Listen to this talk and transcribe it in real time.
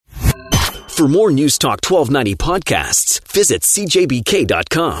For more News Talk 1290 podcasts, visit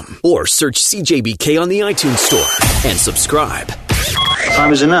cjbk.com or search CJBK on the iTunes Store and subscribe.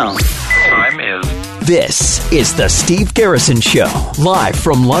 Time is it now? Time is... This is the Steve Garrison Show, live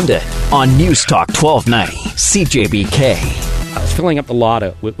from London on News Talk 1290, CJBK. I was filling up the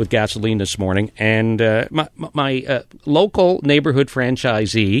lot with gasoline this morning, and my local neighborhood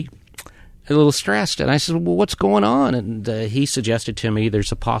franchisee, a little stressed, and I said, well, what's going on? And he suggested to me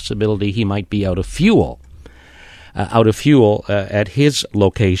there's a possibility he might be out of fuel at his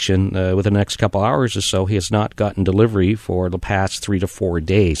location within the next couple hours or so. He has not gotten delivery for the past 3 to 4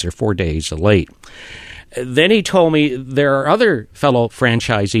 days, or 4 days late. Then he told me there are other fellow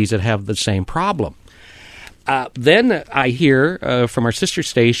franchisees that have the same problem. Then I hear from our sister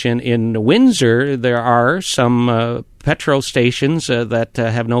station in Windsor, there are some petrol stations that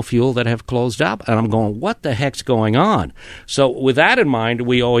have no fuel that have closed up. And I'm going, what the heck's going on? So with that in mind,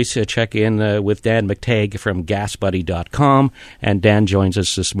 we always check in with Dan McTeague from GasBuddy.com. And Dan joins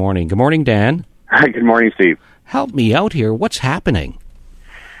us this morning. Good morning, Dan. Hi, good morning, Steve. Help me out here. What's happening?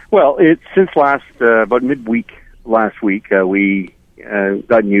 Well, since about midweek last week, we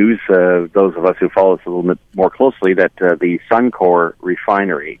got news, those of us who follow us a little bit more closely, that the Suncor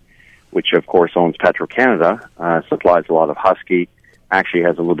refinery, which of course owns Petro-Canada, supplies a lot of Husky, actually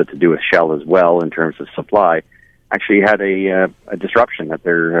has a little bit to do with Shell as well in terms of supply, actually had a disruption at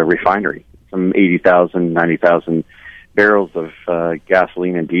their refinery. Some 80,000, 90,000 barrels of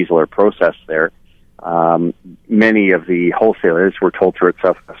gasoline and diesel are processed there. Many of the wholesalers were told throughout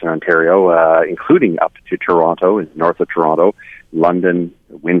southwestern Ontario, including up to Toronto and north of Toronto, London,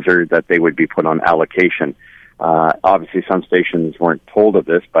 Windsor, that they would be put on allocation. Obviously, some stations weren't told of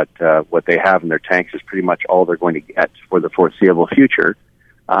this, but what they have in their tanks is pretty much all they're going to get for the foreseeable future,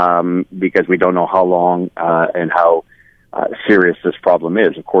 because we don't know how long and how serious this problem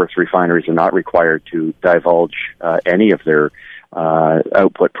is. Of course, refineries are not required to divulge any of their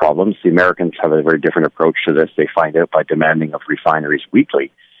output problems. The Americans have a very different approach to this. They find out by demanding of refineries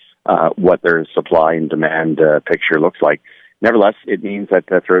weekly what their supply and demand picture looks like. Nevertheless, it means that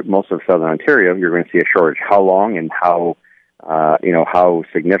throughout most of southern Ontario, you're going to see a shortage. How long and how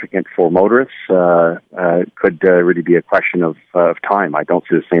significant for motorists could really be a question of time. I don't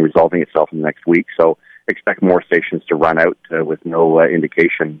see this thing resolving itself in the next week, so expect more stations to run out with no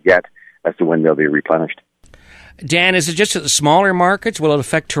indication yet as to when they'll be replenished. Dan, is it just at the smaller markets? Will it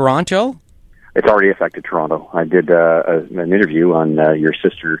affect Toronto? It's already affected Toronto. I did an interview on your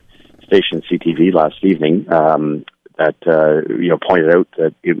sister station, CTV, last evening, that pointed out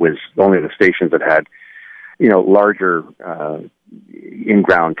that it was only the stations that had, larger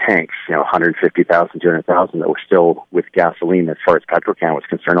in-ground tanks, 150,000, 200,000, that were still with gasoline as far as Petro-Can was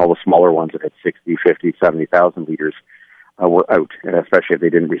concerned. All the smaller ones that had 60, 50, 70,000 liters were out, and especially if they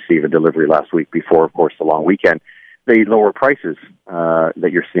didn't receive a delivery last week before, of course, the long weekend. The lower prices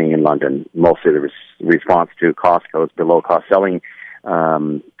that you're seeing in London, mostly the response to Costco's below-cost selling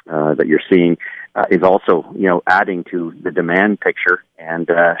that you're seeing, is also, adding to the demand picture, and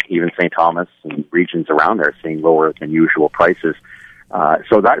even St. Thomas and regions around there seeing lower than usual prices.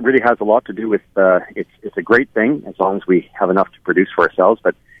 So that really has a lot to do with, it's a great thing as long as we have enough to produce for ourselves,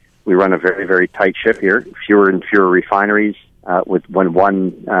 but we run a very, very tight ship here. Fewer and fewer refineries. When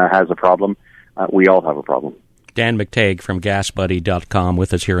one has a problem, we all have a problem. Dan McTeague from GasBuddy.com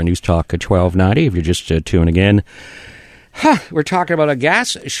with us here on News Talk at 1290. If you're just tuning in, we're talking about a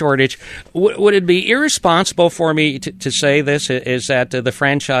gas shortage. Would it be irresponsible for me to say this, is that the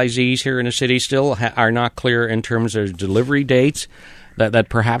franchisees here in the city still are not clear in terms of delivery dates, that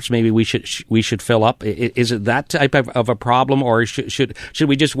perhaps maybe we should fill up? Is it that type of a problem, or should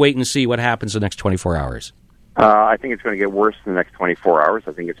we just wait and see what happens the next 24 hours? I think it's going to get worse in the next 24 hours.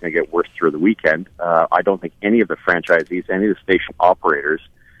 I think it's going to get worse through the weekend. I don't think any of the franchisees, any of the station operators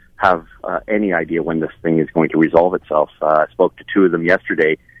have any idea when this thing is going to resolve itself. I spoke to two of them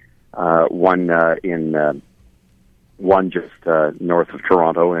yesterday, one just north of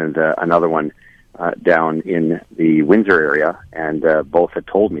Toronto and another one down in the Windsor area, and both had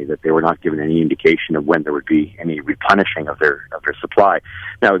told me that they were not given any indication of when there would be any replenishing of their supply.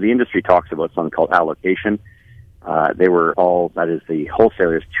 Now, the industry talks about something called allocation. They were all, that is the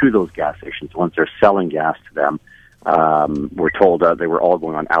wholesalers to those gas stations, once they're selling gas to them, we're told they were all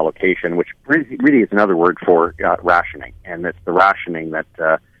going on allocation, which really is another word for rationing. And it's the rationing that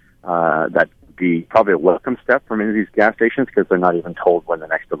would be probably a welcome step for many of these gas stations, because they're not even told when the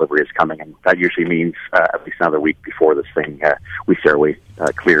next delivery is coming. And that usually means at least another week before this thing, we see our way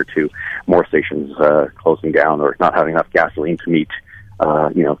clear to more stations closing down or not having enough gasoline to meet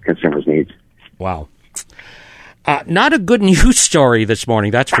consumers' needs. Wow. Not a good news story this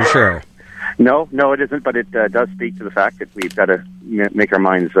morning, that's for sure. No, it isn't, but it does speak to the fact that we've got to make our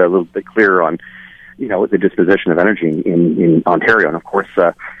minds a little bit clearer on, the disposition of energy in Ontario. And of course,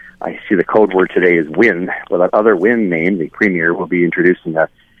 I see the code word today is wind. Well, that other wind name, the Premier, will be introducing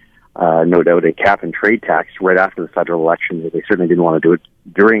no doubt a cap and trade tax right after the federal election. They certainly didn't want to do it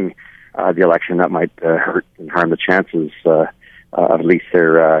during the election. That might hurt and harm the chances of at least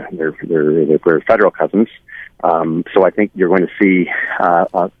their federal cousins. So I think you're going to see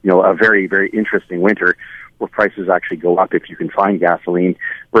a very, very interesting winter where prices actually go up if you can find gasoline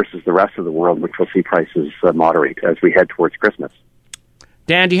versus the rest of the world, which will see prices moderate as we head towards Christmas.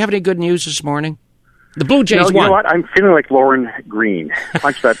 Dan, do you have any good news this morning? The Blue Jays won. You know what? I'm feeling like Lauren Green.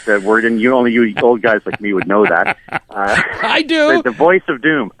 Punch that word, and only you old guys like me would know that. I do. The voice of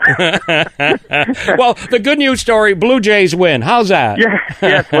doom. Well, the good news story, Blue Jays win. How's that?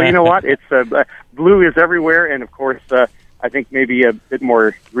 Yes. Well, you know what? It's blue is everywhere, and of course, I think maybe a bit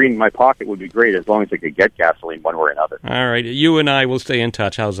more green in my pocket would be great as long as I could get gasoline one way or another. All right. You and I will stay in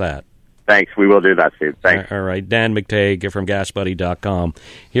touch. How's that? Thanks. We will do that, Steve. Thanks. All right. Dan McTeague from GasBuddy.com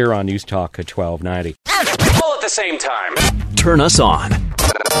here on News Talk at 1290. All at the same time. Turn us on.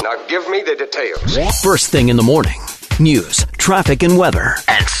 Now give me the details. First thing in the morning. News, traffic, and weather.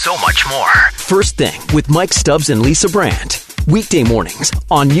 And so much more. First Thing with Mike Stubbs and Lisa Brandt. Weekday mornings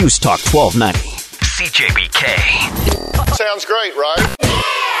on News Talk 1290. CJBK. Sounds great, right?